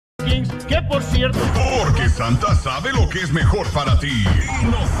Que por cierto... Porque Santa sabe lo que es mejor para ti. Y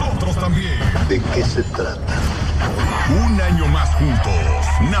nosotros también. ¿De qué se trata? Un año más juntos.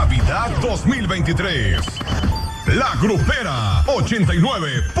 Navidad 2023. La Grupera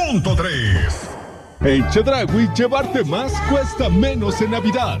 89.3. En Chedraui, llevarte más cuesta menos en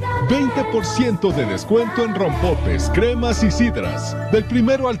Navidad. 20% de descuento en rompopes, cremas y sidras. Del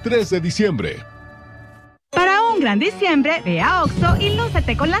 1 al 3 de diciembre. Para un gran diciembre, ve a Oxxo y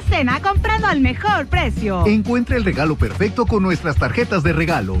lúcete con la cena comprando al mejor precio. Encuentra el regalo perfecto con nuestras tarjetas de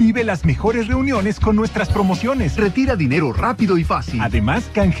regalo. Vive las mejores reuniones con nuestras promociones. Retira dinero rápido y fácil. Además,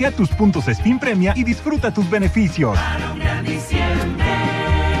 canjea tus puntos Spin Premia y disfruta tus beneficios. Para un gran diciembre,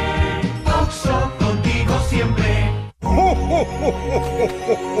 Oxxo, contigo siempre.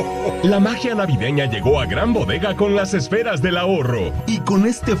 La magia navideña llegó a Gran Bodega con las esferas del ahorro. Y con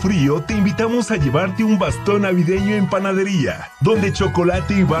este frío te invitamos a llevarte un bastón navideño en panadería, donde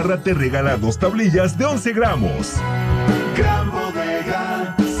Chocolate y Barra te regala 2 tablillas de 11 gramos. Gran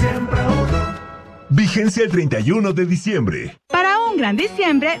Bodega, siempre ahorro. Vigencia el 31 de diciembre. Para un gran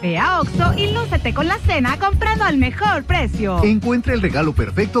diciembre, ve a Oxxo y lúcete con la cena comprando al mejor precio. Encuentra el regalo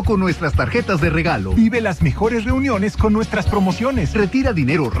perfecto con nuestras tarjetas de regalo. Vive las mejores reuniones con nuestras promociones. Retira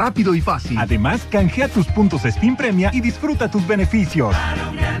dinero rápido y fácil. Además, canjea tus puntos Spin Premia y disfruta tus beneficios. Para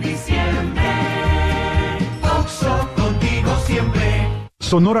un gran diciembre, Oxxo, contigo siempre.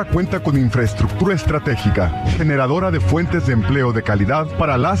 Sonora cuenta con infraestructura estratégica, generadora de fuentes de empleo de calidad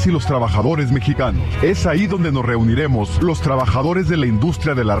para las y los trabajadores mexicanos. Es ahí donde nos reuniremos los trabajadores de la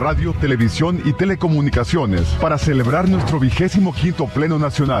industria de la radio, televisión y telecomunicaciones para celebrar nuestro 25º Pleno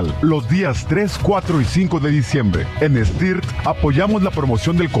Nacional, los días 3, 4 y 5 de diciembre. En STIRT apoyamos la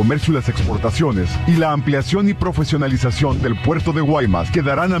promoción del comercio y las exportaciones y la ampliación y profesionalización del puerto de Guaymas, que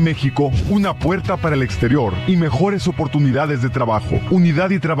darán a México una puerta para el exterior y mejores oportunidades de trabajo. Unidad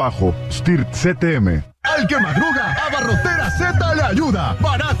y trabajo, STIRT CTM. Al que madruga, Abarrotera Z le ayuda.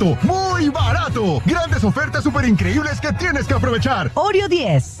 Barato, muy barato. Grandes ofertas súper increíbles que tienes que aprovechar. Oreo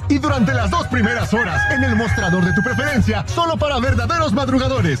 10. Y durante las 2 primeras horas, en el mostrador de tu preferencia, solo para verdaderos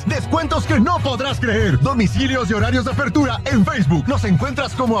madrugadores. Descuentos que no podrás creer. Domicilios y horarios de apertura en Facebook. Nos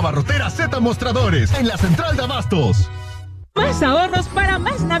encuentras como Abarrotera Z Mostradores, en la central de Abastos. Más ahorros para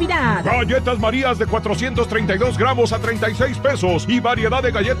más Navidad. Galletas Marías de 432 gramos a 36 pesos y variedad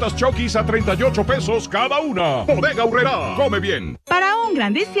de galletas Chokis a 38 pesos cada una. Bodega Aurrerá, come bien. Para un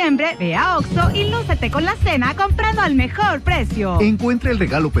gran diciembre, ve a Oxxo y lúcete con la cena comprando al mejor precio. Encuentra el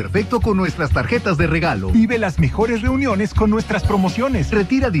regalo perfecto con nuestras tarjetas de regalo. Vive las mejores reuniones con nuestras promociones.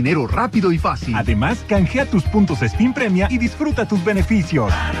 Retira dinero rápido y fácil. Además, canjea tus puntos Spin Premia y disfruta tus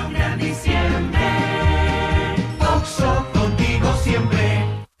beneficios. Para un gran diciembre, Oxxo, contigo siempre.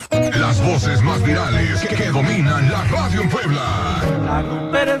 Las voces más virales que dominan la radio en Puebla. La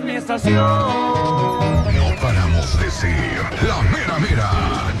Grupera es mi estación. No paramos de ser la Mera Mera.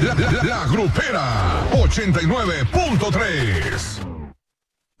 La Grupera 89.3.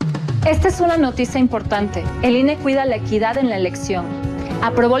 Esta es una noticia importante. El INE cuida la equidad en la elección.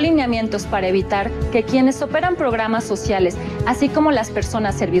 Aprobó lineamientos para evitar que quienes operan programas sociales, así como las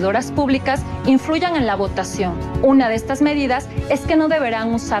personas servidoras públicas, influyan en la votación. Una de estas medidas es que no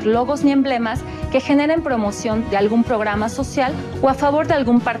deberán usar logos ni emblemas que generen promoción de algún programa social o a favor de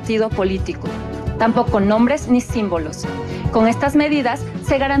algún partido político. Tampoco nombres ni símbolos. Con estas medidas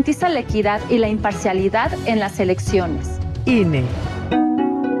se garantiza la equidad y la imparcialidad en las elecciones. INE.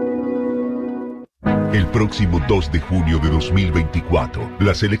 El próximo 2 de junio de 2024,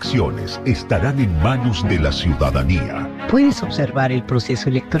 las elecciones estarán en manos de la ciudadanía. Puedes observar el proceso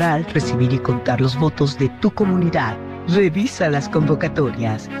electoral, recibir y contar los votos de tu comunidad. Revisa las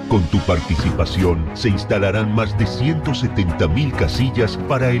convocatorias. Con tu participación, se instalarán más de 170,000 casillas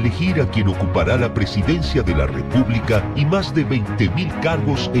para elegir a quien ocupará la presidencia de la República y más de 20,000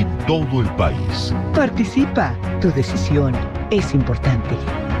 cargos en todo el país. Participa. Tu decisión es importante.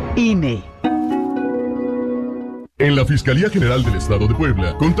 INE. En la Fiscalía General del Estado de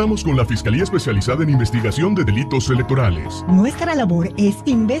Puebla, contamos con la Fiscalía Especializada en Investigación de Delitos Electorales. Nuestra labor es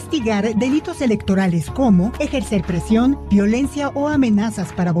investigar delitos electorales como ejercer presión, violencia o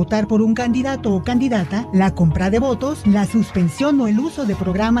amenazas para votar por un candidato o candidata, la compra de votos, la suspensión o el uso de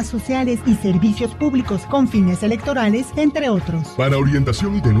programas sociales y servicios públicos con fines electorales, entre otros. Para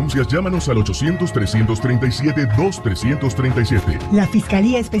orientación y denuncias, llámanos al 800-337-2337. La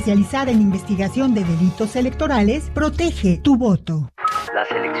Fiscalía Especializada en Investigación de Delitos Electorales protege tu voto. las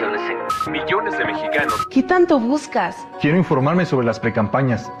elecciones en millones de mexicanos. ¿Qué tanto buscas? Quiero informarme sobre las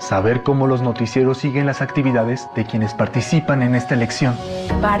precampañas, saber cómo los noticieros siguen las actividades de quienes participan en esta elección.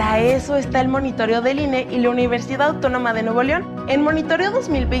 Para eso está el monitoreo del INE y la Universidad Autónoma de Nuevo León. En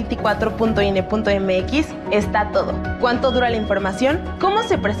monitoreo2024.ine.mx está todo. ¿Cuánto dura la información? ¿Cómo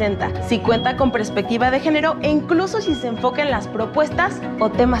se presenta? Si cuenta con perspectiva de género e incluso si se enfoca en las propuestas o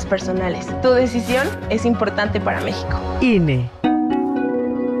temas personales. Tu decisión es importante para México. INE.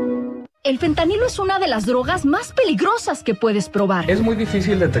 El fentanilo es una de las drogas más peligrosas que puedes probar. Es muy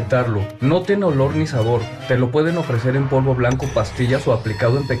difícil detectarlo. No tiene olor ni sabor. Te lo pueden ofrecer en polvo blanco, pastillas o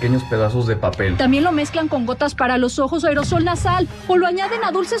aplicado en pequeños pedazos de papel. También lo mezclan con gotas para los ojos o aerosol nasal o lo añaden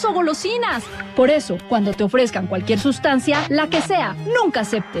a dulces o golosinas. Por eso, cuando te ofrezcan cualquier sustancia, la que sea, nunca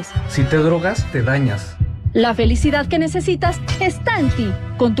aceptes. Si te drogas, te dañas. La felicidad que necesitas está en ti,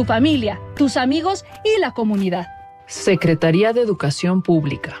 con tu familia, tus amigos y la comunidad. Secretaría de Educación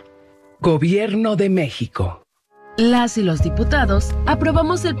Pública. Gobierno de México. Las y los diputados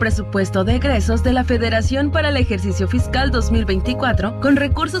aprobamos el presupuesto de egresos de la Federación para el ejercicio fiscal 2024 con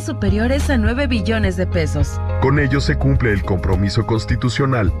recursos superiores a 9 billones de pesos. Con ello se cumple el compromiso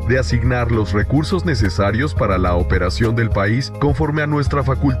constitucional de asignar los recursos necesarios para la operación del país conforme a nuestra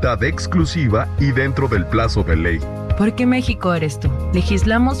facultad exclusiva y dentro del plazo de ley. Porque México eres tú.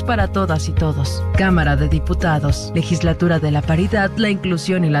 Legislamos para todas y todos. Cámara de Diputados. Legislatura de la Paridad, la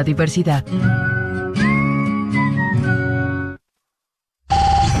Inclusión y la Diversidad.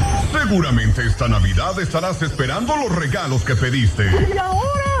 Seguramente esta Navidad estarás esperando los regalos que pediste. Y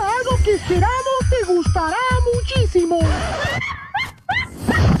ahora algo que esperamos te gustará muchísimo.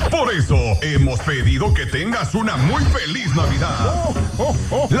 Por eso hemos pedido que tengas una muy feliz Navidad.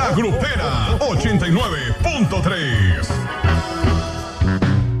 La Grupera 89.3.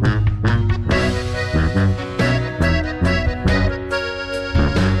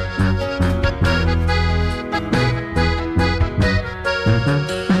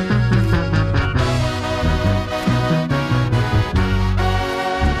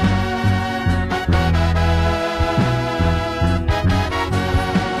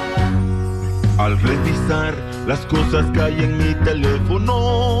 Al revisar las cosas que hay en mi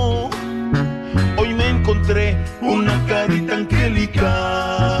teléfono, hoy me encontré una carita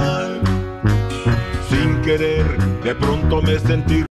angelical. Sin querer, de pronto me sentí